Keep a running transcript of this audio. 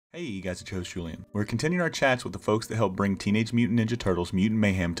Hey you guys, it's your host Julian. We're continuing our chats with the folks that helped bring Teenage Mutant Ninja Turtles Mutant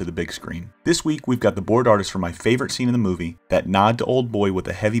Mayhem to the big screen. This week we've got the board artist for my favorite scene in the movie, that nod to Old Boy with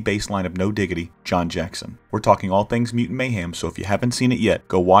a heavy bass line of No Diggity, John Jackson. We're talking all things Mutant Mayhem, so if you haven't seen it yet,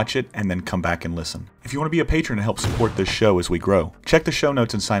 go watch it and then come back and listen. If you want to be a patron and help support this show as we grow, check the show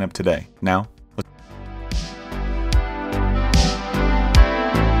notes and sign up today. Now,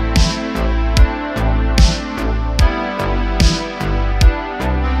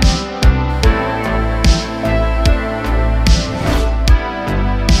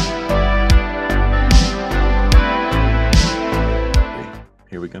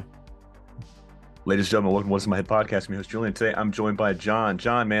 ladies and gentlemen, welcome to What's in My Head podcast. I'm your host, Julian. Today, I'm joined by John.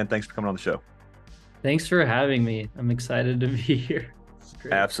 John, man, thanks for coming on the show. Thanks for having me. I'm excited to be here. It's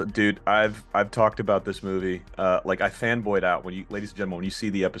great. Absolutely, dude. I've talked about this movie. I fanboyed out when you, ladies and gentlemen, when you see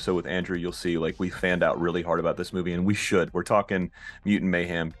the episode with Andrew, you'll see we fanned out really hard about this movie, and we should. We're talking Mutant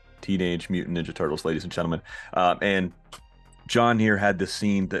Mayhem, Teenage Mutant Ninja Turtles, ladies and gentlemen. And John here had this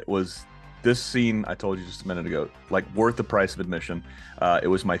scene that was. This scene, I told you just a minute ago, worth the price of admission. It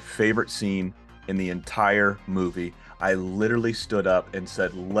was my favorite scene in the entire movie. I literally stood up and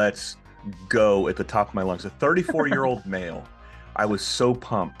said, "Let's go," at the top of my lungs. A 34-year-old male. I was so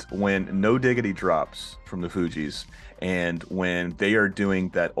pumped when No Diggity drops from the Fugees, and when they are doing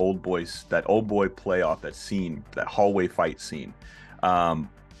that old boy playoff, that scene, that hallway fight scene.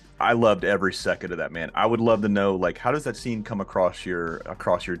 I loved every second of that, man. I would love to know, how does that scene come across your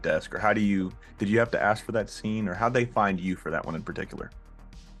desk, or did you have to ask for that scene, or how'd they find you for that one in particular?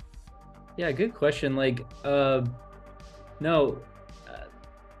 Yeah, good question. It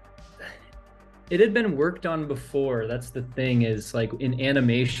had been worked on before. That's the thing, is in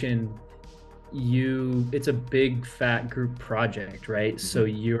animation, it's a big fat group project, right? Mm-hmm. So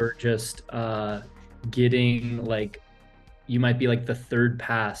you're just getting you might be the third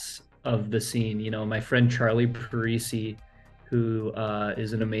pass of the scene. My friend Charlie Parisi, who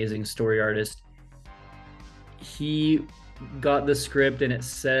is an amazing story artist, he got the script and it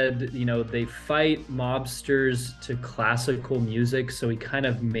said, they fight mobsters to classical music. So he kind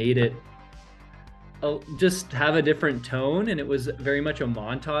of made it just have a different tone, and it was very much a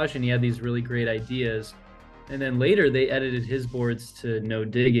montage, and he had these really great ideas. And then later they edited his boards to No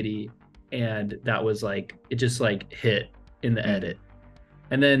Diggity, and that was it just hit in the edit.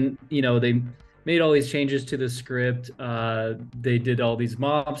 And then, they made all these changes to the script. They did all these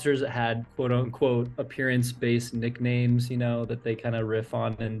mobsters that had quote unquote appearance-based nicknames, that they kind of riff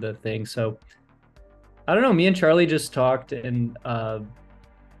on in the thing. So I don't know, me and Charlie just talked, and I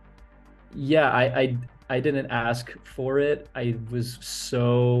didn't ask for it. I was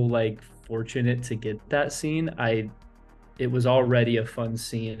so fortunate to get that scene. It was already a fun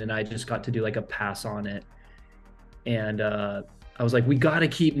scene, and I just got to do a pass on it. And I was we got to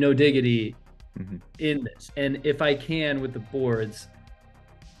keep No Diggity in this, and if I can with the boards,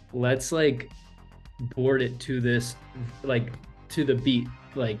 let's board it to this to the beat,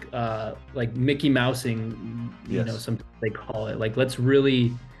 Mickey Mousing, yes. Sometimes they call it, let's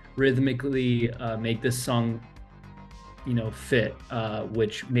really rhythmically make this song fit,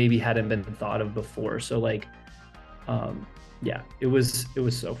 which maybe hadn't been thought of before. So it was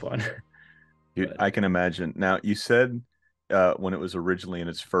so fun. Dude, I can imagine. Now, you said when it was originally in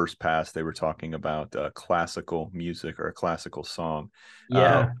its first pass, they were talking about classical music or a classical song.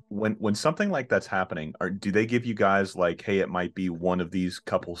 Yeah. When something like that's happening, do they give you guys hey, it might be one of these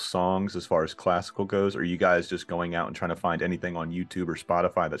couple songs as far as classical goes? Or are you guys just going out and trying to find anything on YouTube or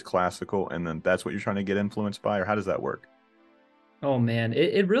Spotify that's classical, and then that's what you're trying to get influenced by? Or how does that work? Oh man,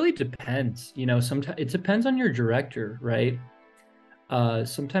 it really depends. Sometimes it depends on your director, right?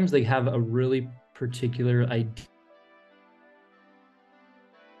 Sometimes they have a really particular idea.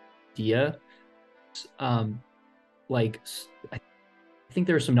 I think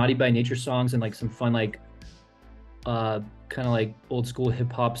there were some Naughty by Nature songs and some fun kind of old school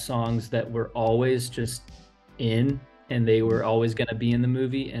hip hop songs that were always just in, and they were always going to be in the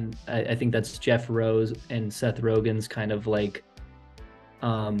movie. And I think that's Jeff Rose and Seth Rogen's kind of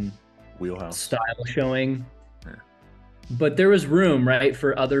wheelhouse style showing. But there was room, right,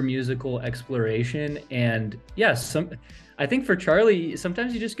 for other musical exploration. And yes, I think for Charlie,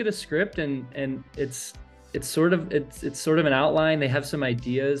 sometimes you just get a script and it's sort of an outline. They have some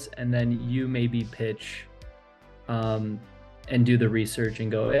ideas, and then you maybe pitch and do the research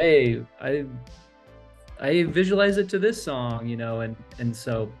and go, hey, I visualize it to this song, and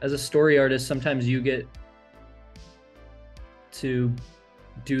so as a story artist, sometimes you get to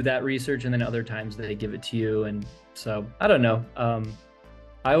do that research, and then other times they give it to you. And so I don't know.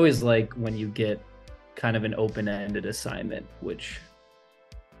 I always like when you get kind of an open-ended assignment, which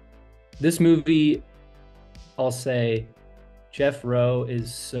this movie, I'll say Jeff Rowe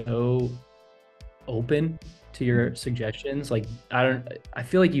is so open to your suggestions. Like I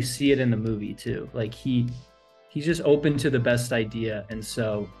feel like you see it in the movie too. Like he's just open to the best idea. And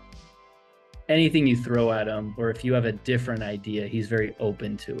so anything you throw at him, or if you have a different idea, he's very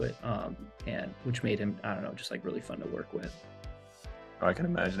open to it. And which made him, I don't know, just like really fun to work with. I can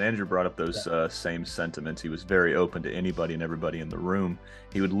imagine. Andrew brought up those same sentiments. He was very open to anybody and everybody in the room.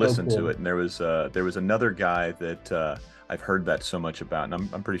 He would listen to it. And there was another guy that I've heard that so much about, and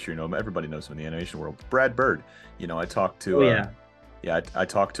I'm pretty sure you know him. Everybody knows him in the animation world. Brad Bird. You know, I talked to I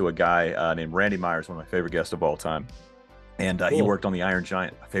talked to a guy named Randy Myers, one of my favorite guests of all time, and he worked on the Iron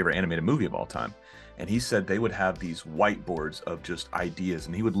Giant, my favorite animated movie of all time. And he said they would have these whiteboards of just ideas,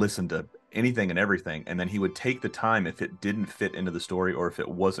 and he would listen to anything and everything, and then he would take the time if it didn't fit into the story or if it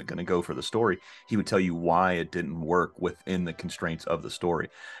wasn't going to go for the story, he would tell you why it didn't work within the constraints of the story.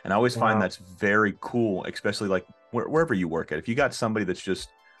 And I always find that's very cool, especially like wherever you work at. If you got somebody that's just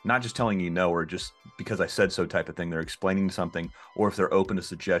not just telling you no, or just because I said so type of thing, they're explaining something, or if they're open to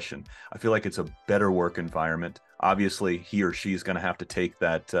suggestion, I feel like it's a better work environment. Obviously he or she is going to have to take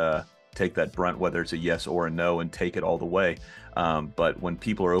that brunt, whether it's a yes or a no, and take it all the way. But when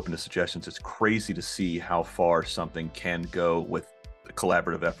people are open to suggestions, it's crazy to see how far something can go with the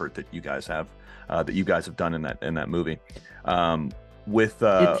collaborative effort that you guys have done in that movie. With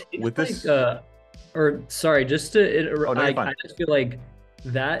this, or sorry, just to, oh, no, I just feel like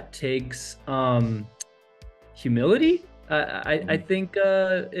that takes humility. I think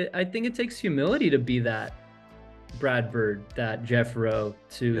it takes humility to be that Brad Bird, that Jeff Rowe,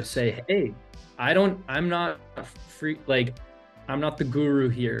 to say, hey, I'm not free, like I'm not the guru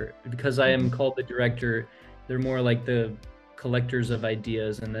here, because I am called the director. They're more like the collectors of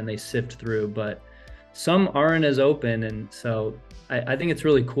ideas, and then they sift through, but some aren't as open. And so I think it's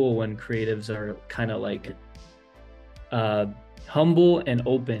really cool when creatives are kind of like humble and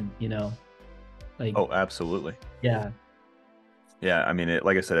open, you know? Like, oh, absolutely. Yeah. Yeah, I mean,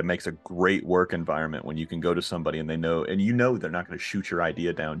 like I said, it makes a great work environment when you can go to somebody and they know, and you know they're not going to shoot your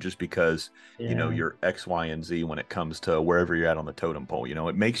idea down just because, you know, you're X, Y, and Z when it comes to wherever you're at on the totem pole. You know,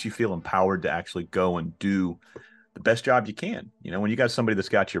 it makes you feel empowered to actually go and do the best job you can. You know, when you got somebody that's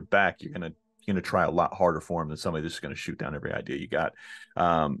got your back, you're gonna try a lot harder for them than somebody that's going to shoot down every idea you got.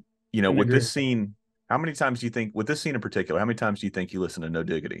 You know, with this scene, how many times do you think, with this scene in particular, how many times do you think you listen to No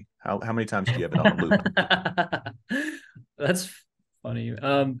Diggity? How many times do you have it on a loop? That's funny.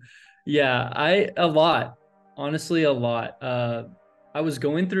 Yeah, a lot, honestly, a lot. I was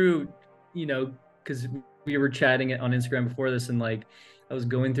going through, you know, because we were chatting on Instagram before this, and like I was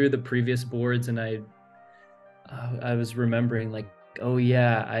going through the previous boards, and I was remembering like, oh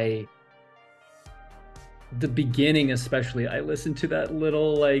yeah, the beginning especially, I listened to that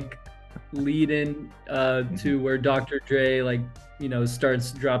little like lead in to where Dr. Dre, like, you know,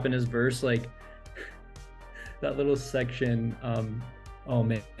 starts dropping his verse, like that little section. Oh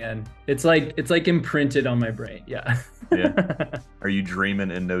man, it's like imprinted on my brain. Yeah. Are you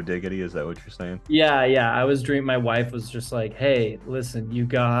dreaming in No Diggity? Is that what you're saying? Yeah, I was dreaming. My wife was just like, hey, listen, you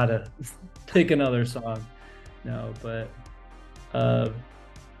gotta pick another song. No, but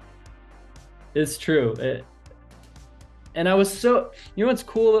it's true. And I was so, you know what's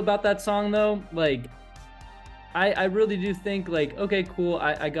cool about that song though? Like I really do think like, okay, cool.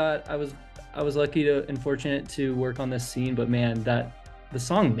 I was lucky and fortunate to work on this scene, but man, the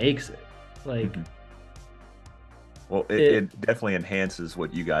song makes it. Like, well, it definitely enhances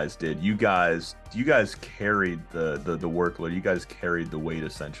what you guys did. You guys carried the workload. You guys carried the weight,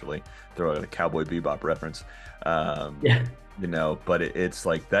 essentially. Throw out a Cowboy Bebop reference. You know, but it's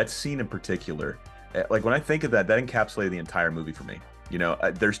like that scene in particular. Like when I think of that encapsulated the entire movie for me. You know,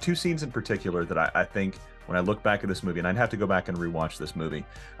 there's two scenes in particular that I think when I look back at this movie, and I'd have to go back and rewatch this movie,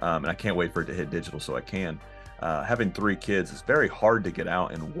 and I can't wait for it to hit digital so I can. Having 3 kids, it's very hard to get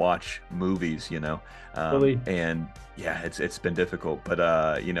out and watch movies, you know. Really? And yeah, it's been difficult,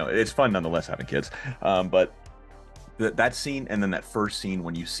 but you know, it's fun nonetheless having kids. But that scene, and then that first scene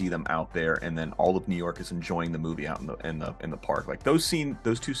when you see them out there, and then all of New York is enjoying the movie out in the park. Like those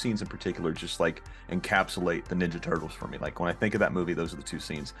 2 scenes in particular, just like encapsulate the Ninja Turtles for me. Like when I think of that movie, those are the 2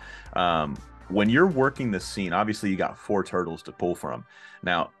 scenes. When you're working this scene, obviously you got 4 turtles to pull from.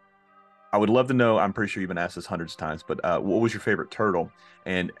 Now, I would love to know, I'm pretty sure you've been asked this hundreds of times, but what was your favorite turtle?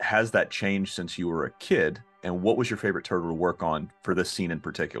 And has that changed since you were a kid? And what was your favorite turtle to work on for this scene in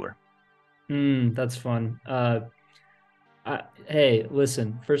particular? That's fun. Hey,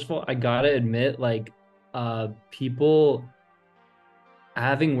 listen, first of all, I gotta admit, like, people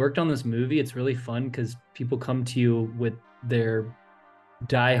having worked on this movie, it's really fun because people come to you with their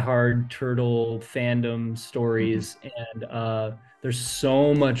diehard turtle fandom Hmm. stories, and there's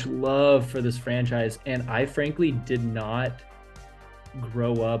so much love for this franchise. And I frankly did not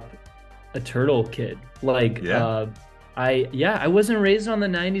grow up a turtle kid. Like, Yeah. I wasn't raised on the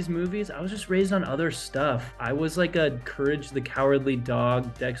 90s movies. I was just raised on other stuff. I was like a Courage the Cowardly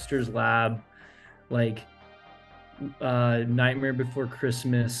Dog, Dexter's Lab, like Nightmare Before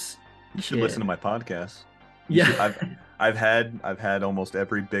Christmas You should listen to kid. my podcast. You should. Yeah. I've had almost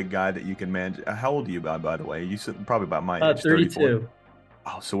every big guy that you can manage. How old are you, by the way? You said probably about my age, 34. 32.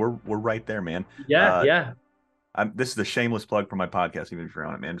 Oh, so we're right there, man. Yeah, Uh, yeah. this is a shameless plug for my podcast, even if you're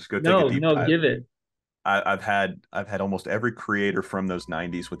on it, man. Just go take a No, deep no, dive. give it. I've had almost every creator from those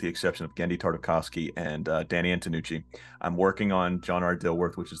 '90s, with the exception of Gendy Tartakovsky and Danny Antonucci. I'm working on John R.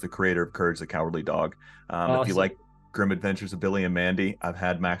 Dilworth, which is the creator of Courage the Cowardly Dog. If you Awesome. like Grim Adventures of Billy and Mandy, I've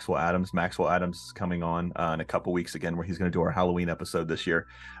had Maxwell Adams. Maxwell Adams is coming on in a couple weeks again, where he's going to do our Halloween episode this year.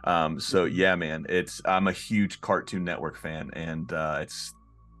 So yeah, man, I'm a huge Cartoon Network fan, and it's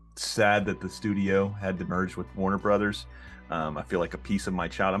sad that the studio had to merge with Warner Brothers. I feel like a piece of my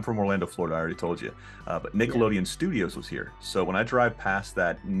child. I'm from Orlando, Florida. I already told you, but Yeah. Nickelodeon Studios was here. So when I drive past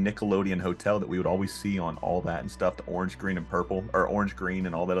that Nickelodeon hotel that we would always see on all that and stuff, the orange, green, and purple, or orange, green,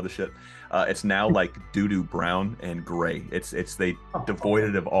 and all that other shit, it's now like doo-doo brown and gray. It's they devoid Oh,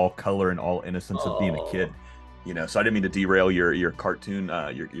 it of all color and all innocence of being a kid. oh. So I didn't mean to derail your cartoon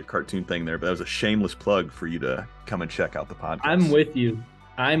your cartoon thing there, but that was a shameless plug for you to come and check out the I'm podcast. with you.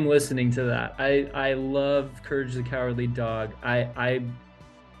 I'm listening to that. I love Courage the Cowardly Dog. I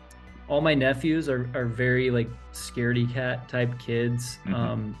all my nephews are very like scaredy cat type kids.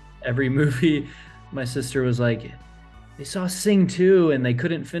 Hmm. Every movie, my sister was like, they saw Sing 2 and they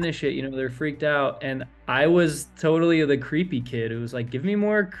couldn't finish it. They're freaked out. And I was totally the creepy kid who was like, give me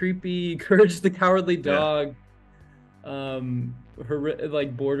more creepy Courage the Cowardly Yeah. Dog,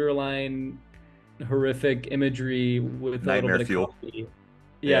 like borderline horrific imagery with a little Nightmare bit of fuel. comedy.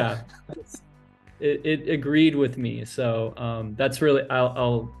 Yeah. Yeah, it agreed with me. So that's really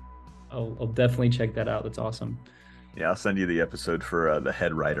I'll definitely check that out. That's awesome. Yeah, I'll send you the episode for the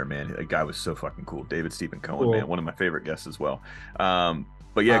head writer, man. That guy was so fucking cool. David Stephen Cohen, man. Cool. One of my favorite guests as well.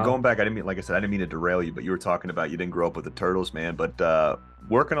 But yeah, going Wow, back, I didn't mean, like I said, I didn't mean to derail you, but you were talking about you didn't grow up with the Turtles, man. But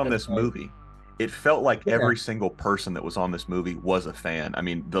working on that's this right. movie, it felt like Yeah. every single person that was on this movie was a fan. I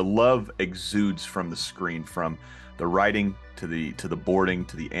mean, the love exudes from the screen, from the writing to the boarding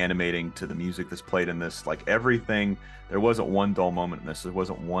to the animating to the music that's played in this. Like everything, there wasn't one dull moment in this. There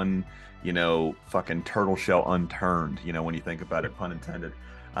wasn't one fucking turtle shell unturned, when you think about it, pun intended.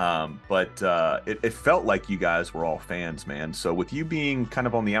 But it felt like you guys were all fans, man. So with you being kind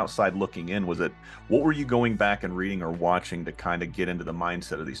of on the outside looking in, what were you going back and reading or watching to kind of get into the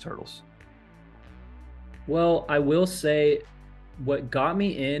mindset of these turtles? Well, I will say what got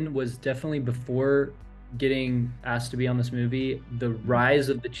me in was definitely before getting asked to be on this movie, the Mhm. Rise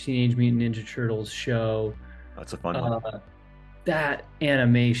of the Teenage Mutant Ninja Turtles show. That's a fun one. Uh, that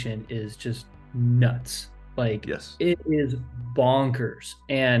animation is just nuts. Like Yes. it is bonkers.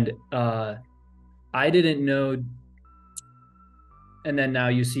 And I didn't know. And then now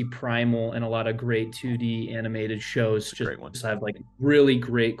you see Primal and a lot of great 2D animated shows It's a just great one. have like really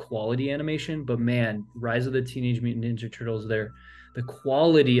great quality animation. But man, Rise of the Teenage Mutant Ninja Turtles, there, the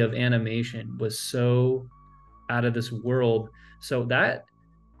quality of animation was so out of this world. So that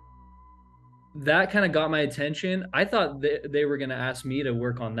kind of got my attention. I thought they were going to ask me to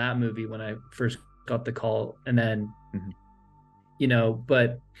work on that movie when I first got the call. And then, Mhm.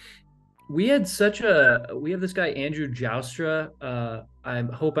 but we have this guy Andrew Joustra. I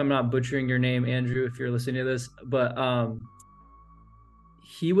hope I'm not butchering your name, Andrew, if you're listening to this, but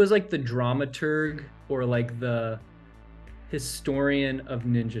he was like the dramaturg or like the historian of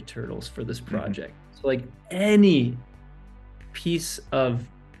Ninja Turtles for this Mhm. project. So like any piece of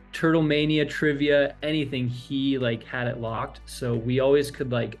Turtle Mania trivia, anything, he like had it locked. So we always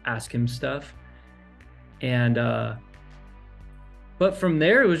could like ask him stuff. And but from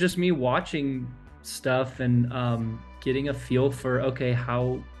there it was just me watching stuff and getting a feel for okay,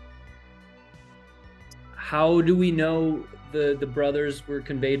 how do we know the brothers were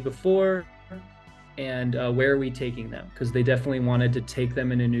conveyed before, and where are we taking them? Because they definitely wanted to take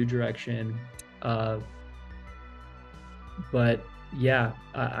them in a new direction. Uh, but yeah,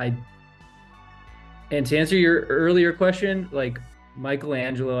 and to answer your earlier question, like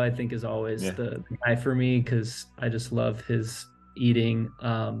Michelangelo, I think is always Yeah. the guy for me because I just love his eating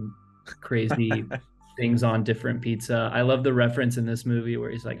crazy things on different pizza. I love the reference in this movie where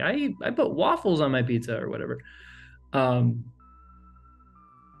he's like, I put waffles on my pizza or whatever. Um,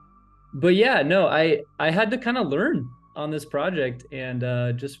 but yeah, no, I had to kind of learn on this project and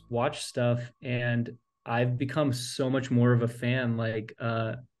just watch stuff, and I've become so much more of a fan, like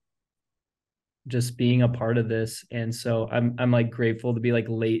just being a part of this. And so I'm like grateful to be like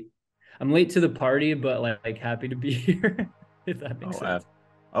late. I'm late to the party, but like happy to be here, if that makes Oh, sense.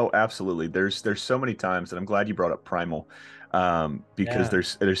 oh, absolutely. There's so many times, and I'm glad you brought up Primal, because Yeah.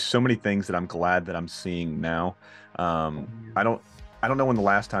 there's so many things that I'm glad that I'm seeing now. Oh, Um, I man. don't I don't know when the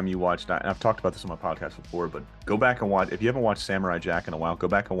last time you watched. I've talked about this on my podcast before, but go back and watch. If you haven't watched Samurai Jack in a while, go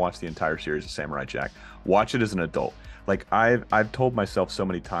back and watch the entire series of Samurai Jack. Watch it as an adult. Like I've told myself so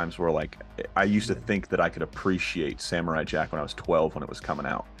many times where like I used to Yeah. think that I could appreciate Samurai Jack when I was 12 when it was coming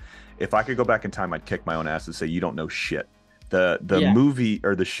out. If I could go back in time, I'd kick my own ass and say you don't know shit. The Yeah. movie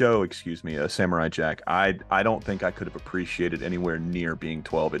or the show, excuse me, Samurai Jack. I don't think I could have appreciated anywhere near being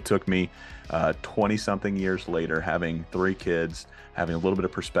 12. It took me 20 something years later, having three kids, having a little bit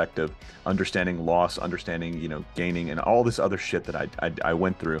of perspective, understanding loss, understanding gaining, and all this other shit that I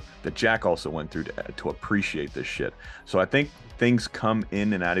went through, that Jack also went through to appreciate this shit. So I think things come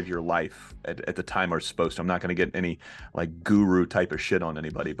in and out of your life at the time are supposed to. I'm not going to get any like guru type of shit on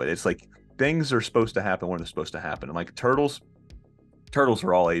anybody, but it's like things are supposed to happen when they're supposed to happen. And like turtles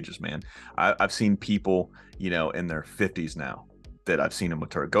are all ages, man. I've seen people, in their 50s now that I've seen them with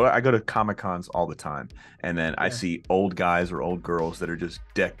turtles. I go to Comic Cons all the time, and then I Yeah. see old guys or old girls that are just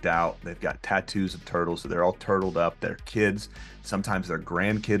decked out. They've got tattoos of turtles, so they're all turtled up. Their kids, sometimes their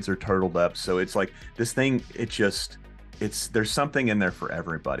grandkids are turtled up. So it's like this thing. There's something in there for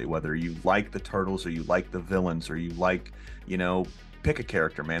everybody. Whether you like the turtles or you like the villains or you like, pick a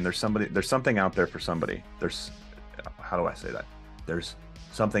character, man. There's something out there for somebody. How do I say that? There's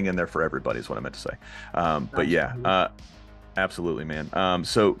something in there for everybody is what I meant to say. But yeah, Absolutely. absolutely, man.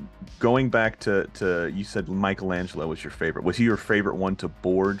 So going back to you said Michelangelo was your favorite. Was he your favorite one to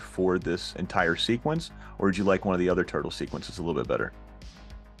board for this entire sequence, or did you like one of the other turtle sequences a little bit better?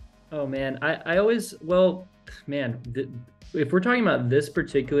 Oh man, I always, well, man, if we're talking about this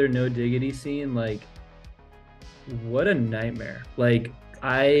particular No Diggity scene, like what a nightmare. Like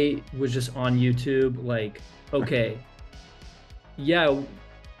I was just on YouTube, like, okay, yeah,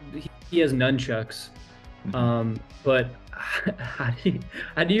 he has nunchucks. Hmm. But how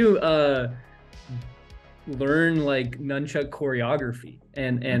do you learn like nunchuck choreography,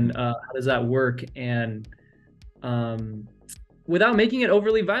 and Hmm. how does that work? And um without making it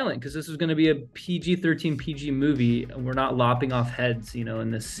overly violent, because this is going to be a PG-13 PG movie, and we're not lopping off heads,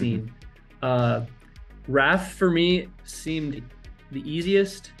 in this Hmm. scene. uh Raph for me seemed the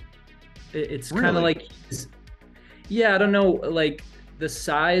easiest. It's kind of Really? like yeah, I don't know, like the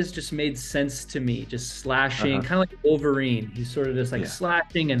size just made sense to me, just slashing, Uh-huh. kind of like Wolverine. He's sort of just like Yeah.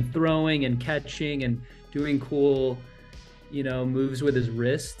 slashing and throwing and catching and doing cool, moves with his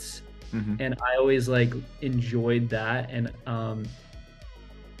wrists. Hmm. And I always like enjoyed that. And I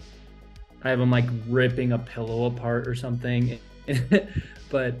have him like ripping a pillow apart or something.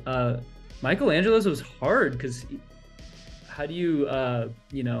 But Michelangelo's was hard because how do you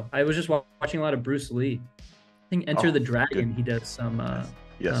I was just watching a lot of Bruce Lee. I think Enter Oh, the good. Dragon, he does some Yes.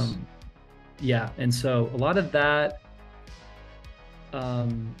 Yes. um yeah, and so a lot of that.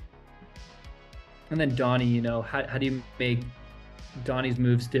 um and then Donnie, how do you make Donnie's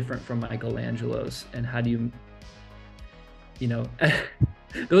moves different from Michelangelo's, and how do you know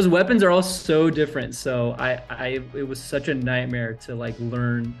those weapons are all so different. So I it was such a nightmare to like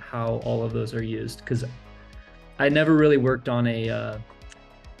learn how all of those are used, because I never really worked on a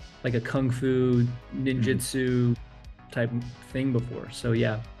like a kung fu Hmm. ninjutsu type thing before. So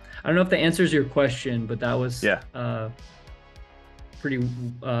yeah, I don't know if that answers your question, but that was Yeah. pretty.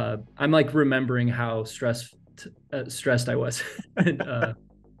 I'm like remembering how stressed I was, and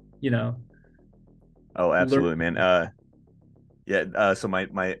you know, Oh, learn. absolutely, man. Yeah, so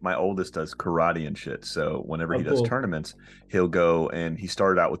my oldest does karate and shit. So whenever Oh, he does cool. tournaments, he'll go and he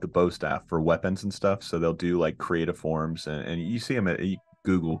started out with the bow staff for weapons and stuff. So they'll do like creative forms, and you see him at you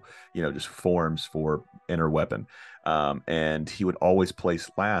Google, just forms for inner weapon. And he would always place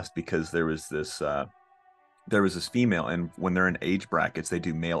last because there was this female, and when they're in age brackets they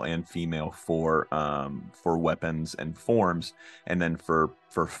do male and female for weapons and forms, and then for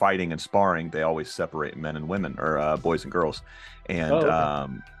fighting and sparring they always separate men and women, or boys and girls. And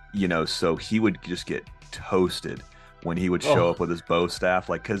Oh, okay. so he would just get toasted when he would show Oh, up with his bow staff,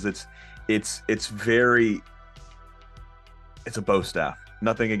 like because it's very, it's a bow staff.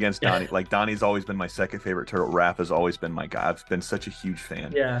 Nothing against yeah, Donnie. Like Donnie's always been my second favorite turtle. Raph has always been my guy. I've been such a huge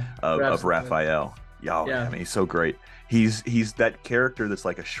fan yeah. of Raps. Raphael. Yeah, yeah, I Yeah, mean, he's so great. He's that character that's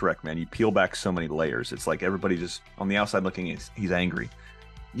like a Shrek, man. You peel back so many layers. It's like everybody just on the outside looking, he's angry,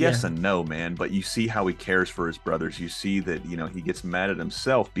 yes Yeah. and no, man, but you see how he cares for his brothers. You see that, he gets mad at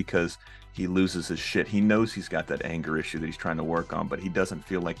himself because he loses his shit. He knows he's got that anger issue that he's trying to work on, but he doesn't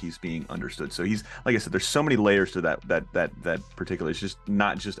feel like he's being understood. So he's, like I said, there's so many layers to that particular. It's just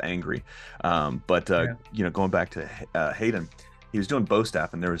not just angry. But Yeah. going back to Hayden, he was doing bow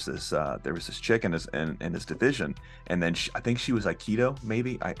staff, and there was this chick in his division, and then I think she was Aikido,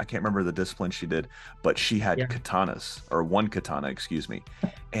 maybe I can't remember the discipline she did, but she had Yeah. katanas, or one katana, excuse me.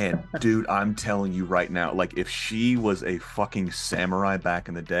 And dude, I'm telling you right now, like if she was a fucking samurai back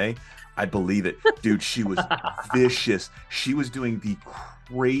in the day, I'd believe it. Dude, she was vicious. She was doing the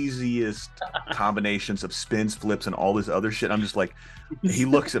craziest combinations of spins, flips, and all this other shit. I'm just like, he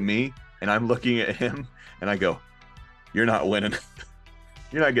looks at me, and I'm looking at him, and I go, "You're not winning.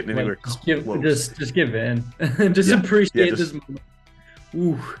 You're not getting Like anywhere close." just give in. Just Yeah, yeah, appreciate this just moment.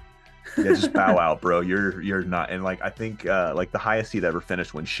 Ooh. yeah, just bow out, bro. You're not. And like I think like the highest he'd ever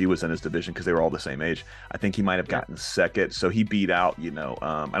finished when she was in his division, because they were all the same age. I think he might have Yeah. gotten second. So he beat out, I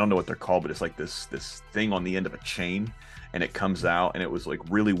don't know what they're called, but it's like this thing on the end of a chain, and it comes out, and it was like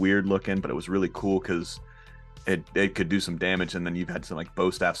really weird looking, but it was really cool because it could do some damage, and then you've had some like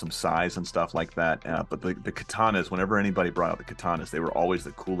bow staff, some size and stuff like that. But the katanas, whenever anybody brought out the katanas, they were always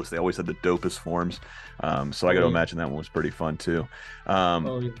the coolest. They always had the dopest forms. So I got Oh to yeah. imagine that one was pretty fun too. Um,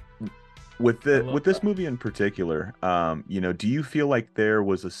 Oh yeah. with I the love with this that. movie in particular, do you feel like there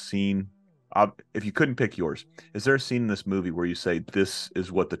was a scene? If you couldn't pick yours, is there a scene in this movie where you say this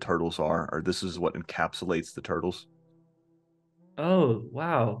is what the turtles are, or this is what encapsulates the turtles? Oh,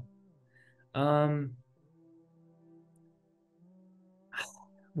 wow. Um,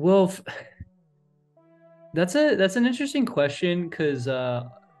 well, that's an interesting question because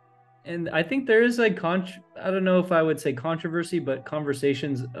and I think there is like I don't know if I would say controversy, but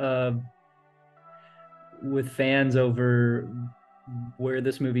conversations with fans over where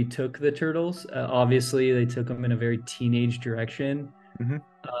this movie took the turtles. Obviously, they took them in a very teenage direction. Hmm.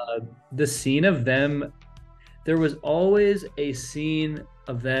 Uh, the scene of them, there was always a scene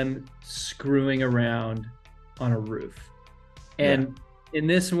of them screwing around on a roof. Yeah, And in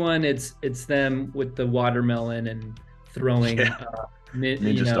this one, it's them with the watermelon and throwing, yeah,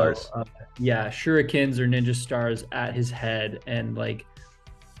 ninja stars. yeah, shurikens or ninja stars at his head. And like,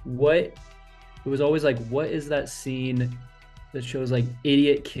 what it was always like, what is that scene that shows like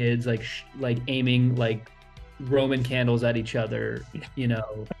idiot kids like aiming like Roman candles at each other, you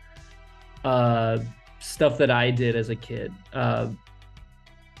know, uh, stuff that I did as a kid.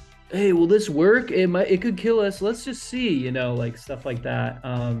 Hey, will this work? It could kill us. Let's just see, like stuff like that.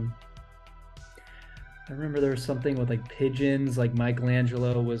 I remember there was something with like pigeons, like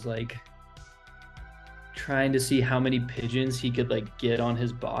Michelangelo was like trying to see how many pigeons he could like get on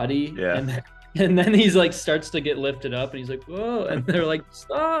his body, Yeah. and then he's like starts to get lifted up and he's like, whoa, and they're like,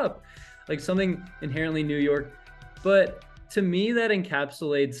 stop, like something inherently New York. But to me, that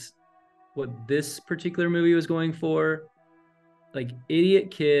encapsulates what this particular movie was going for, like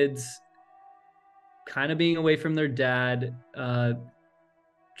idiot kids kind of being away from their dad,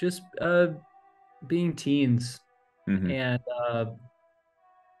 just being teens Hmm. and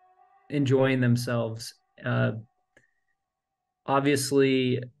enjoying themselves. Uh,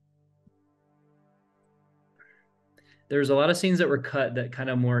 Obviously, there's a lot of scenes that were cut that kind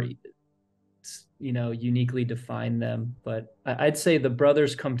of more, uniquely define them. But I'd say the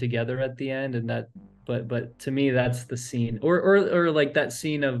brothers come together at the end, and that, but to me, that's the scene, or like that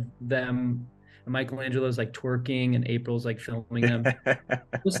scene of them, Michelangelo's like twerking and April's like filming them.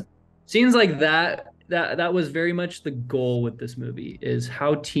 Just scenes like that was very much the goal with this movie, is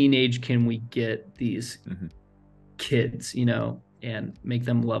how teenage can we get these Hmm. kids, and make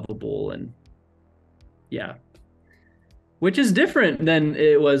them lovable, and yeah, which is different than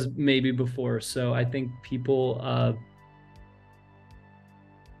it was maybe before. So I think people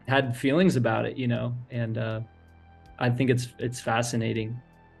had feelings about it, and I think it's fascinating.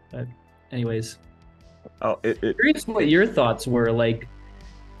 But anyways, Oh, curious what your thoughts were. Like,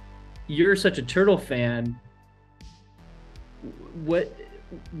 you're such a turtle fan. What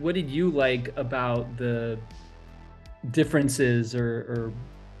what did you like about the differences, or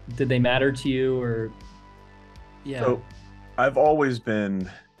did they matter to you, or yeah. so I've always been,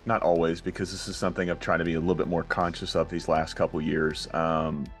 not always, because this is something I've tried to be a little bit more conscious of these last couple years.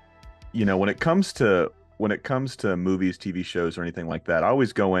 When it comes to movies, TV shows, or anything like that, I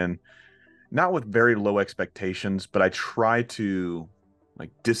always go in not with very low expectations, but I try to like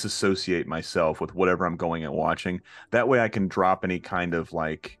disassociate myself with whatever I'm going and watching. That way I can drop any kind of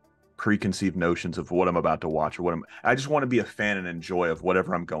like preconceived notions of what I'm about to watch or I just want to be a fan and enjoy of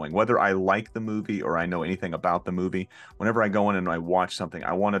whatever I'm going, whether I like the movie or I know anything about the movie. Whenever I go in and I watch something,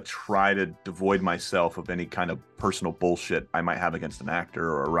 I want to try to devoid myself of any kind of personal bullshit I might have against an actor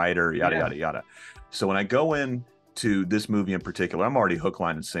or a writer, yada, Yeah. yada, yada. So when I go in to this movie in particular, I'm already hook,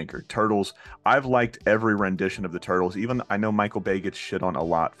 line, and sinker. Turtles, I've liked every rendition of the Turtles. Even I know Michael Bay gets shit on a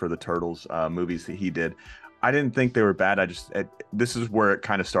lot for the Turtles movies that he did. I didn't think they were bad. This is where it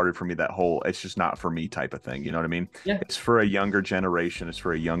kind of started for me, that whole it's just not for me type of thing. You know what I mean? Yeah. It's for a younger generation. It's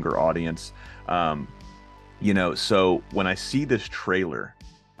for a younger audience. Um, so when I see this trailer,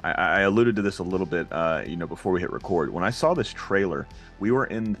 I alluded to this a little bit, before we hit record. When I saw this trailer, we were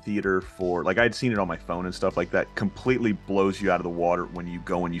in theater for, like, I'd seen it on my phone and stuff like that. Completely blows you out of the water when you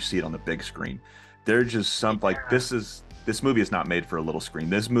go and you see it on the big screen. They're just like, Yeah. this movie is not made for a little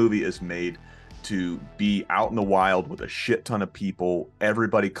screen. This movie is made to be out in the wild with a shit ton of people,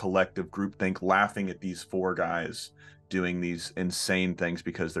 everybody collective groupthink, laughing at these four guys doing these insane things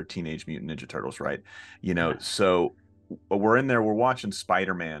because they're Teenage Mutant Ninja Turtles, right? Yeah. So we're in there, we're watching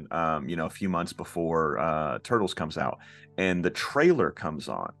Spider-Man, a few months before Turtles comes out, and the trailer comes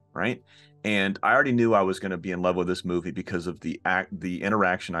on, right? And I already knew I was going to be in love with this movie because of the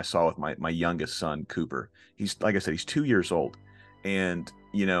interaction I saw with my youngest son, Cooper. He's, like I said, he's 2 years old, and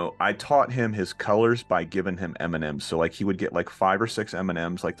I taught him his colors by giving him M&Ms. So like he would get like 5 or 6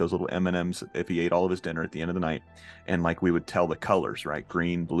 M&Ms, like those little M&Ms if he ate all of his dinner at the end of the night, and like we would tell the colors, right?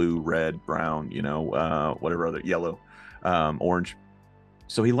 Green, blue, red, brown, whatever other, yellow, orange.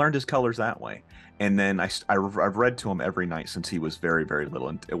 So he learned his colors that way. And then I've read to him every night since he was very, very little.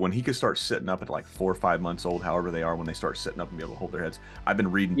 And when he could start sitting up at like 4 or 5 months old, however they are when they start sitting up and be able to hold their heads, I've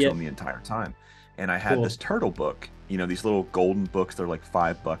been reading to Yeah. him the entire time. And I had this Cool. turtle book, these little golden books. They're like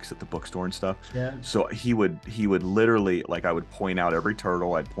 $5 at the bookstore and stuff. Yeah. So he would literally, like, I would point out every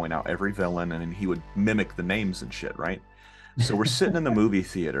turtle, I'd point out every villain, and then he would mimic the names and shit, right? So we're sitting in the movie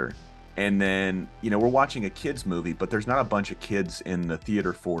theater, and then, we're watching a kids movie, but there's not a bunch of kids in the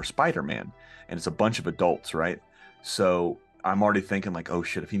theater for Spider-Man, and it's a bunch of adults, right? So I'm already thinking like, oh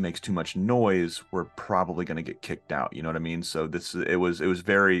shit, if he makes too much noise, we're probably going to get kicked out. You know what I mean? So it was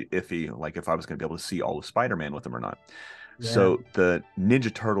very iffy, like if I was going to be able to see all of Spider-Man with him or not. Yeah. So the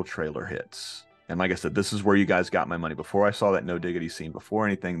Ninja Turtle trailer hits. And like I said, this is where you guys got my money. Before I saw that No Diggity scene, before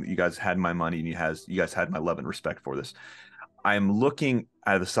anything, you guys had my money, and you guys had my love and respect for this. I'm looking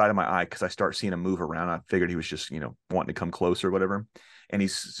out of the side of my eye because I start seeing him move around. I figured he was just, wanting to come closer or whatever. And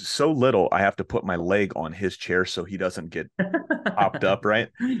he's so little, I have to put my leg on his chair so he doesn't get popped up, right?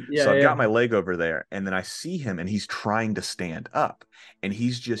 Yeah. So I've got Yeah. my leg over there, and then I see him, and he's trying to stand up, and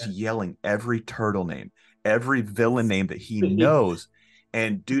he's just Yeah. yelling every turtle name, every villain name that he Sweet. knows.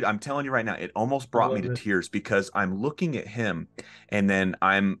 And dude, I'm telling you right now, it almost I brought me love to it. tears because I'm looking at him, and then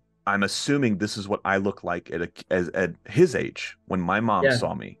I'm assuming this is what I look like at his age when my mom Yeah.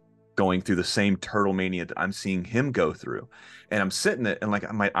 saw me going through the same turtle mania that I'm seeing him go through. And I'm sitting there, and like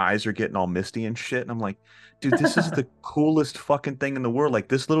my eyes are getting all misty and shit. And I'm like, dude, this is the coolest fucking thing in the world. Like,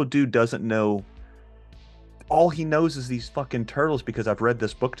 this little dude doesn't know, all he knows is these fucking turtles because I've read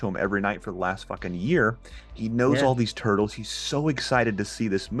this book to him every night for the last fucking year. He knows Yeah. all these turtles. He's so excited to see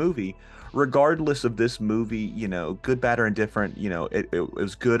this movie. Regardless of this movie, good, bad, or indifferent, it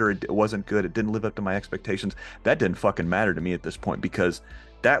was good or it wasn't good. It didn't live up to my expectations. That didn't fucking matter to me at this point because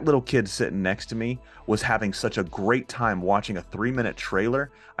that little kid sitting next to me was having such a great time watching a 3-minute trailer.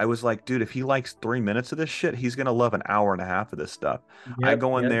 I was like, dude, if he likes 3 minutes of this shit, he's gonna love an hour and a half of this stuff. I Yep.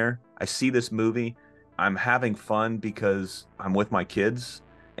 go in Yep. there, I see this movie, I'm having fun because I'm with my kids,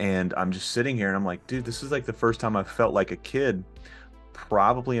 and I'm just sitting here and I'm like, dude, this is like the first time I've felt like a kid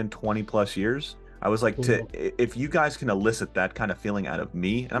probably in 20 plus years. I was like, Cool. if you guys can elicit that kind of feeling out of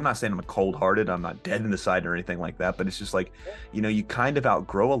me, and I'm not saying I'm a cold hearted, I'm not dead inside or anything like that, but it's just like, you kind of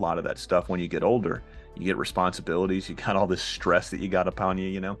outgrow a lot of that stuff when you get older. You get responsibilities, you got all this stress that you got upon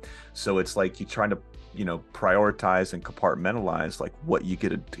you. So it's like you try to, prioritize and compartmentalize like what you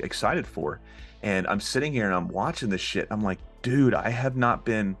get excited for. And I'm sitting here and I'm watching this shit. I'm like, dude, I have not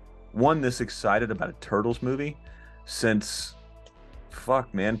been this excited about a Turtles movie since,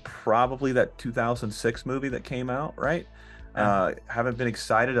 fuck, man, probably that 2006 movie that came out, right? Yeah. Haven't been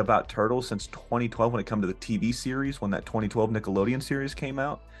excited about Turtles since 2012 when it come to the TV series, when that 2012 Nickelodeon series came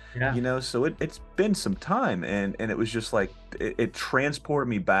out. Yeah. So it's been some time, and it was just like it transported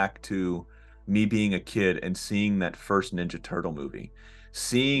me back to me being a kid and seeing that first Ninja Turtle movie, Yeah.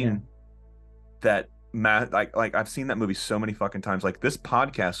 seeing that Matt, like I've seen that movie so many fucking times. Like this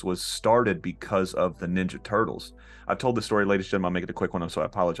podcast was started because of the Ninja Turtles. I've told the story, ladies and gentlemen. I'll make it a quick one, so I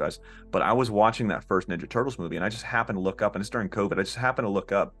apologize. But I was watching that first Ninja Turtles movie, and I just happened to look up, and it's during COVID. I just happened to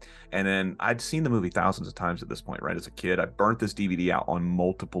look up, and then I'd seen the movie thousands of times at this point, right? As a kid, I burnt this DVD out on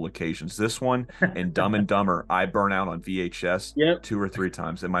multiple occasions. This one and Dumb and Dumber, I burn out on VHS Yep. 2 or 3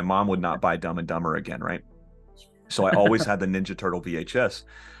 times, and my mom would not buy Dumb and Dumber again, right? So I always had the Ninja Turtle VHS.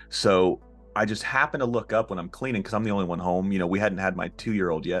 So I just happened to look up when I'm cleaning because I'm the only one home. You know, we hadn't had my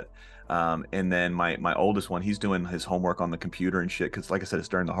 2-year-old yet. And then my oldest one, he's doing his homework on the computer and shit. Cause like I said, it's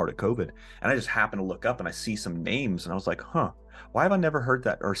during the heart of COVID. And I just happened to look up and I see some names and I was like, huh, why have I never heard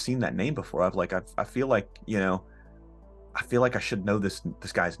that or seen that name before? I feel like, you know, I feel like I should know this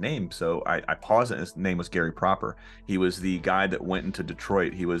guy's name. So I paused it. His name was Gary Proper. He was the guy that went into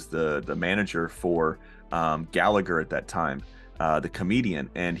Detroit. He was the manager for Gallagher at that time, the comedian,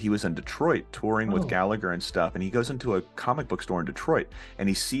 and he was in Detroit touring with Oh, Gallagher and stuff. And he goes into a comic book store in Detroit and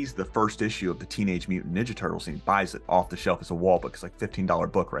he sees the first issue of the Teenage Mutant Ninja Turtles and he buys it off the shelf as a wall book. It's like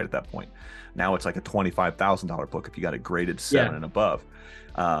 $15 book right at that point. Now it's like a $25,000 book if you got it graded 7 yeah. and above.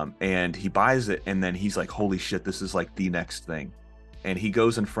 And he buys it and then he's like, holy shit, this is like the next thing. And he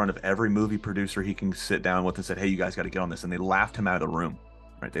goes in front of every movie producer he can sit down with and said, hey, you guys got to get on this. And they laughed him out of the room.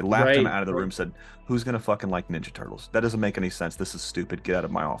 Right? They laughed him Right. out of the room, said, who's going to fucking like Ninja Turtles? That doesn't make any sense. This is stupid. Get out of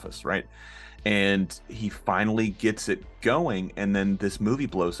my office. Right? And he finally gets it going. And then this movie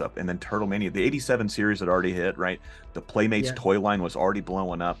blows up. And then Turtle Mania, the 87 series had already hit, right? The Playmates Yeah. toy line was already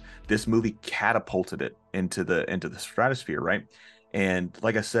blowing up. This movie catapulted it into the stratosphere, right? And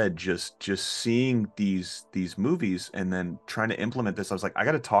like I said, just seeing these movies and then trying to implement this, I was like, I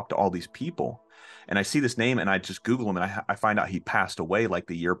got to talk to all these people. And I see this name and I just Google him and I find out he passed away like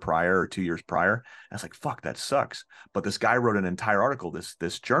the year prior or 2 years prior. And I was like, fuck, that sucks. But this guy wrote an entire article,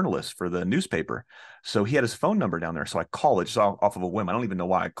 this journalist for the newspaper. So he had his phone number down there. So I called it just off of a whim. I don't even know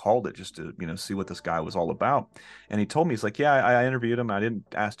why I called it, just to, you know, see what this guy was all about. And he told me, he's like, yeah, I interviewed him. I didn't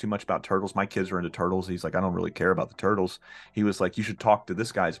ask too much about turtles. My kids are into turtles. He's like, I don't really care about the turtles. He was like, you should talk to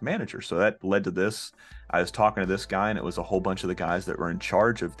this guy's manager. So that led to this. I was talking to this guy, and it was a whole bunch of the guys that were in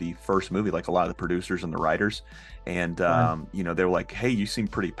charge of the first movie, like a lot of the producers and the writers. And, Fun. you know, they were like, hey, you seem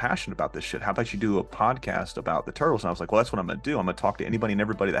pretty passionate about this shit. How about you do a podcast about the turtles? And I was like, well, that's what I'm going to do. I'm going to talk to anybody and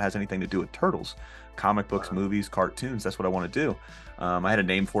everybody that has anything to do with turtles, comic books, movies, cartoons. That's what I want to do. I had a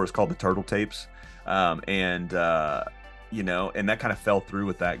name for it. It's called the Turtle Tapes. You know, and that kind of fell through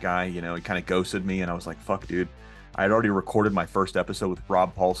with that guy. You know, he kind of ghosted me, and I was like, fuck, dude. I had already recorded my first episode with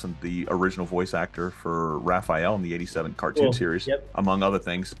Rob Paulson, the original voice actor for Raphael in the 87 cartoon Cool. series, Yep. among other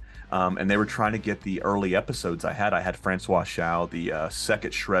things. And they were trying to get the early episodes I had. I had Francois Chau, the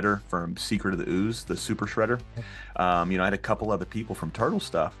second Shredder from Secret of the Ooze, the Super Shredder. You know, I had a couple other people from Turtle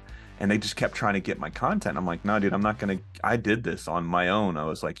stuff. And they just kept trying to get my content. I'm like, no, dude, I'm not going to. I did this on my own. I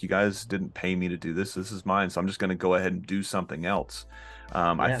was like, you guys didn't pay me to do this. This is mine. So I'm just going to go ahead and do something else.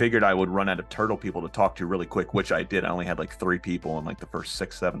 I Yeah. figured I would run out of turtle people to talk to really quick, which I did. I only had like 3 people in like the first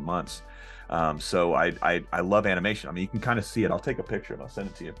 6-7 months. So I love animation. I mean, you can kind of see it. I'll take a picture and I'll send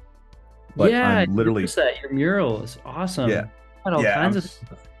it to you. But Yeah, I'm I literally, noticed that your mural is awesome. yeah, Got all yeah. kinds of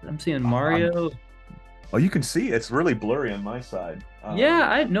stuff. I'm seeing Mario. Oh, you can see it's really blurry on my side. Yeah,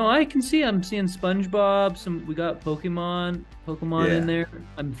 I can see. I'm seeing SpongeBob. We got Pokemon Yeah. in there.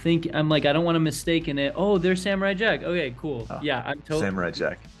 I'm like, I don't want to mistaken it. Oh, there's Samurai Jack. Okay, cool. Oh, Yeah, I'm totally. Samurai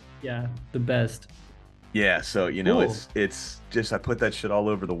Jack. Yeah, the best. Yeah, so you know, Cool. it's just I put that shit all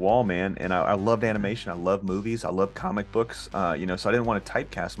over the wall, man. And I loved animation. I love movies. I love comic books. You know, so I didn't want to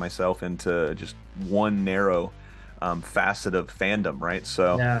typecast myself into just one narrow facet of fandom, right?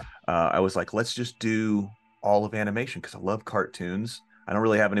 So Yeah. I was like, let's just do all of animation because I love cartoons. I don't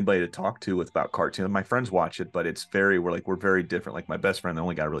really have anybody to talk to with about cartoons. My friends watch it, but we're very different. Like my best friend, the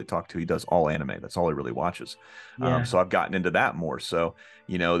only guy I really talk to, he does all anime. That's all he really watches. Yeah. So I've gotten into that more. So,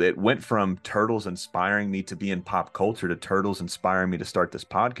 you know, it went from Turtles inspiring me to be in pop culture to Turtles inspiring me to start this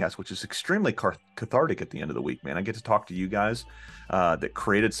podcast, which is extremely cathartic at the end of the week, man. I get to talk to you guys that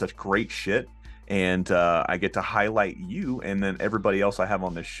created such great shit. And I get to highlight you and then everybody else I have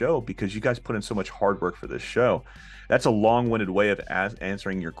on this show because you guys put in so much hard work for this show. That's a long-winded way of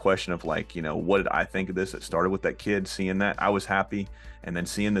answering your question of like, you know, what did I think of this? It started with that kid seeing that. I was happy. And then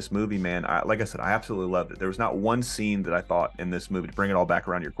seeing this movie, man, like I said, I absolutely loved it. There was not one scene that I thought in this movie, to bring it all back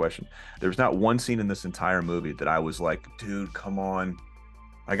around to your question, there was not one scene in this entire movie that I was like, dude, come on.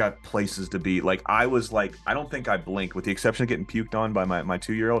 I got places to be. Like, I was like, I don't think I blinked, with the exception of getting puked on by my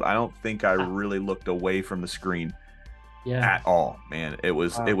 2-year-old. I don't think I really looked away from the screen. Yeah. at all, man. It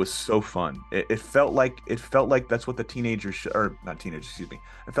Wow. was so fun. It felt like that's what the teenagers or not teenagers, excuse me.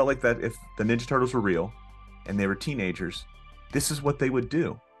 It felt like that if the Ninja Turtles were real and they were teenagers, this is what they would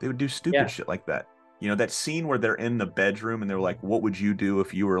do. They would do stupid Yeah. shit like that. You know, that scene where they're in the bedroom and they're like, "What would you do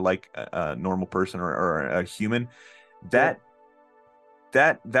if you were like a normal person or a human?" Yep.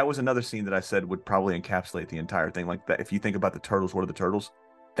 That that was another scene that I said would probably encapsulate the entire thing. Like that, if you think about the turtles, what are the turtles?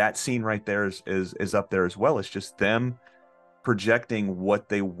 That scene right there is up there as well. It's just them projecting what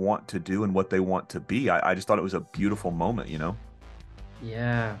they want to do and what they want to be. I just thought it was a beautiful moment, you know?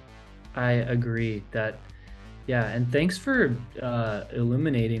 Yeah. I agree that, yeah, and thanks for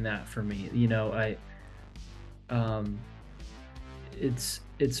illuminating that for me. Um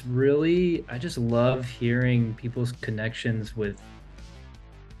it's really, I just love hearing people's connections with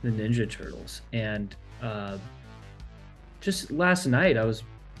the Ninja Turtles. And just last night I was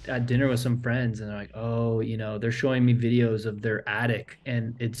at dinner with some friends and they're like, oh, they're showing me videos of their attic,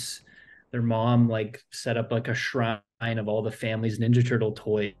 and it's their mom like set up like a shrine of all the family's Ninja Turtle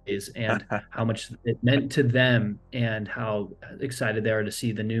toys and how much it meant to them and how excited they are to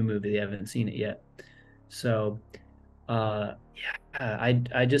see the new movie. They haven't seen it yet. So yeah,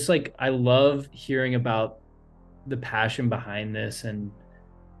 I just like, I love hearing about the passion behind this, and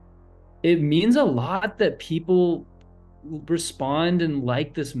it means a lot that people respond and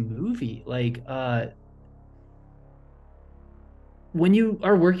like this movie. Like when you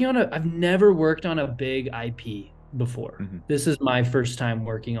are working on I've never worked on a big IP before. Hmm. This is my first time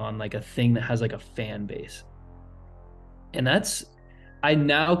working on like a thing that has like a fan base. And that's, I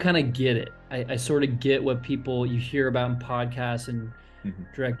now kind of get it. I sort of get what people you hear about in podcasts and Hmm.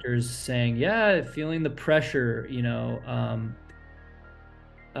 directors saying, yeah, feeling the pressure,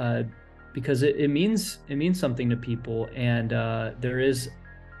 uh, because it means something to people, and there is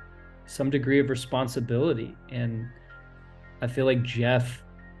some degree of responsibility. And I feel like Jeff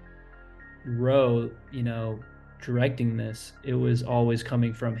Rowe, directing this, it was always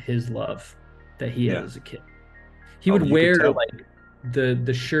coming from his love that he had Yeah. as a kid. He Oh, would you could wear tell. like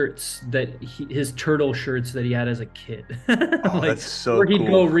the shirts that his turtle shirts that he had as a kid, Oh, like, that's so or he'd cool.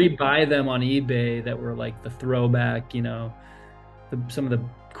 go rebuy them on eBay that were like the throwback, some of the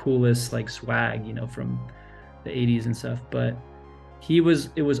coolest like swag, from the 80s and stuff. But it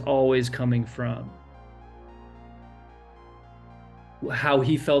was always coming from how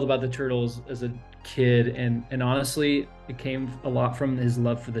he felt about the turtles as a kid, and honestly it came a lot from his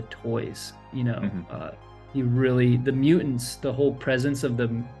love for the toys. Hmm. He really, the mutants, the whole presence of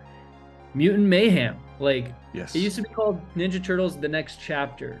the Mutant Mayhem, like, it Yes. used to be called Ninja Turtles the Next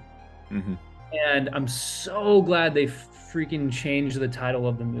Chapter, Hmm. and I'm so glad they freaking changed the title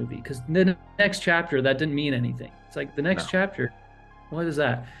of the movie, because the next chapter, that didn't mean anything. It's like the next No. chapter, what is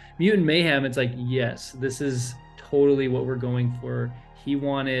that? Mutant Mayhem, it's like, yes, this is totally what we're going for. He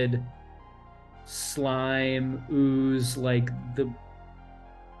wanted slime, ooze, like the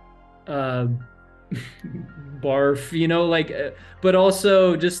uh barf, like, but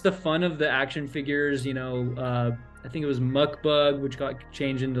also just the fun of the action figures, I think it was Muckbug, which got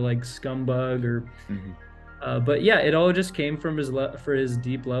changed into like Scumbug, or Hmm. but yeah, it all just came from his love for his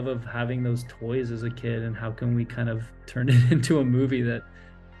deep love of having those toys as a kid, and how can we kind of turn it into a movie that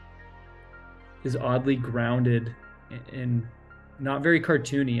is oddly grounded and not very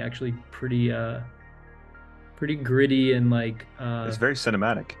cartoony, actually pretty gritty, and like It's very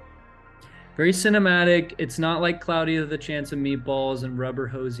cinematic. very cinematic. It's not like Cloudy with a Chance of Meatballs and Rubber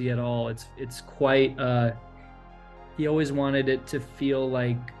Hosey at all. It's quite he always wanted it to feel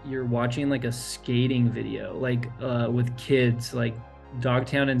like you're watching like a skating video, like with kids, like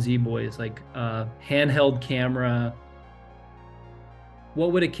Dogtown and Z Boys, like handheld camera.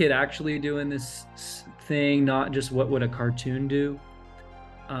 What would a kid actually do in this thing, not just what would a cartoon do?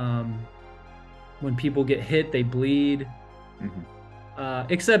 Um, when people get hit, they bleed. Hmm.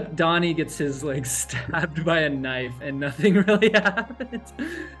 Except Donnie gets his like stabbed by a knife and nothing really happens.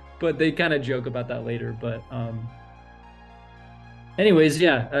 But they kind of joke about that later. But anyways,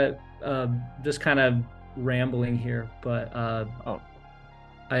 yeah, just kind of rambling here, but Oh,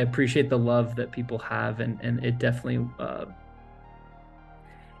 I appreciate the love that people have, and it definitely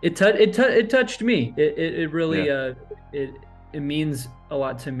it touched me. It yeah. really it it means a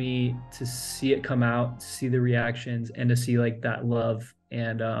lot to me to see it come out, see the reactions, and to see like that love.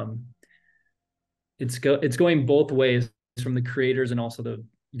 And it's going both ways, from the creators and also the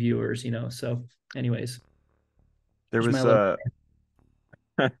viewers. So anyways, There there's my was little,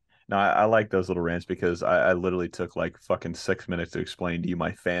 no, I like those little rants because I literally took like fucking 6 minutes to explain to you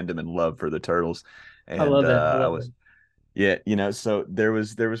my fandom and love for the turtles. I And love it, I I love it. was yeah, so there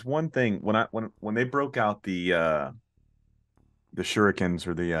was one thing when I when they broke out the shurikens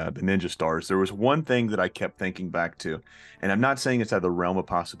or the ninja stars. There was one thing that I kept thinking back to, and I'm not saying it's out of the realm of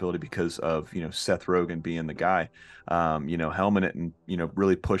possibility because of Seth Rogen being the guy, helming it and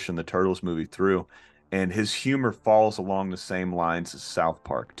really pushing the Turtles movie through, and his humor falls along the same lines as South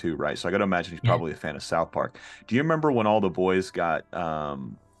Park too, right? So I got to imagine he's Yeah. probably a fan of South Park. Do you remember when all the boys got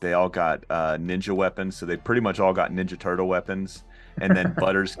they all got ninja weapons? So they pretty much all got Ninja Turtle weapons, and then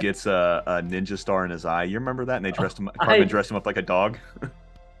Butters gets a ninja star in his eye. You remember that? And they dressed him. Cartman I dressed him up like a dog.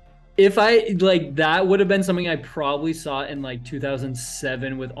 if I like that would have been something I probably saw in like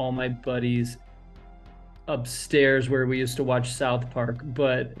 2007 with all my buddies upstairs where we used to watch South Park.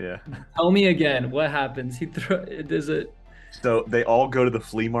 But Yeah. tell me again, what happens? He throw does it? So they all go to the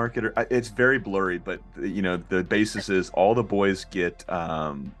flea market. Or it's very blurry, but the basis is all the boys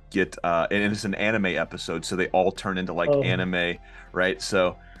and it's an anime episode, so they all turn into like Oh, anime, right?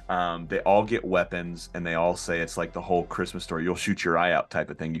 So they all get weapons, and they all say it's like the whole Christmas story. You'll shoot your eye out type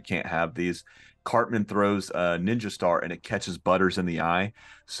of thing. You can't have these. Cartman throws a ninja star and it catches Butters in the eye.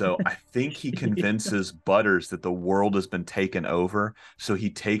 So I think he convinces Butters that the world has been taken over. So he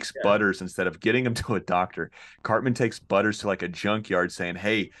takes yeah, Butters instead of getting him to a doctor. Cartman takes Butters to like a junkyard saying,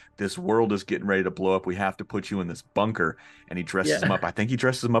 "Hey, this world is getting ready to blow up. We have to put you in this bunker." And he dresses him yeah. up. I think he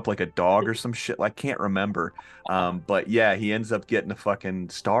dresses him up like a dog or some shit. I can't remember. But yeah, he ends up getting a fucking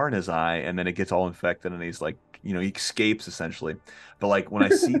star in his eye, and then it gets all infected, and he's like, he escapes essentially. But like when I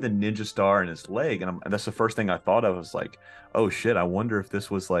see the ninja star in his leg, and that's the first thing I thought of, was like, oh shit, I wonder if this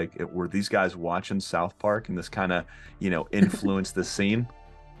was like, were these guys watching South Park and this kind of, influenced the scene?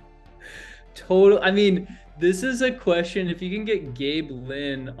 Total. I mean, this is a question. If you can get Gabe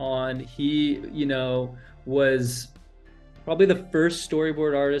Lynn on, he was probably the first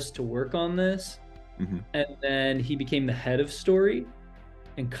storyboard artist to work on this. Hmm. And then he became the head of story.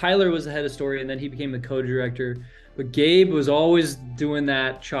 And Kyler was the head of story, and then he became the co-director. But Gabe was always doing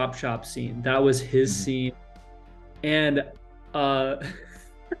that chop shop scene. That was his Hmm. scene. And uh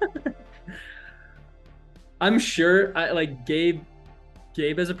I'm sure I like Gabe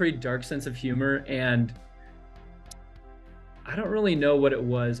has a pretty dark sense of humor, and I don't really know what it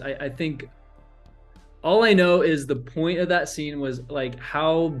was. I think all I know is the point of that scene was like,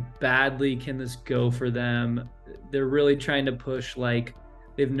 how badly can this go for them? They're really trying to push, like,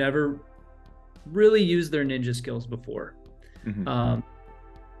 they've never really used their ninja skills before. Hmm.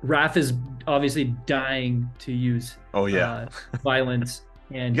 Raph is obviously dying to use Oh yeah. violence,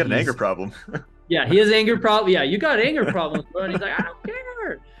 You and got an anger problem. yeah, he has anger problem. Yeah, you got anger problems, bro. And he's like, I don't care.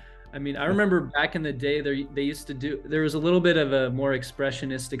 I mean, I remember back in the day, they used to there was a little bit of a more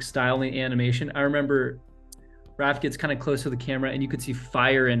expressionistic style in animation. I remember Raph gets kind of close to the camera and you could see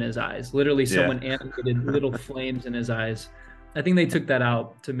fire in his eyes. Literally, Yeah. someone animated little flames in his eyes. I think they took that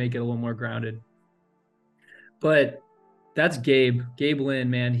out to make it a little more grounded. But that's Gabe Lynn,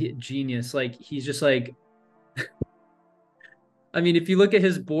 man. Genius. Like, he's just like, I mean, if you look at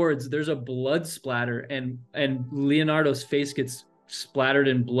his boards, there's a blood splatter, and Leonardo's face gets splattered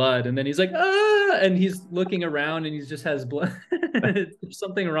in blood, and then he's like, ah, and he's looking around, and he just has blood. There's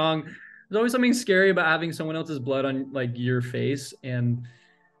something wrong. There's always something scary about having someone else's blood on like your face, and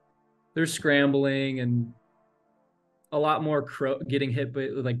they're scrambling, and a lot more getting hit by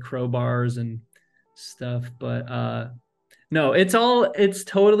like crowbars and stuff. But no, it's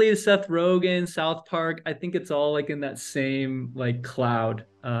totally Seth Rogen, South Park. I think it's all like in that same like cloud,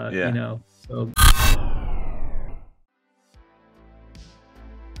 Yeah. So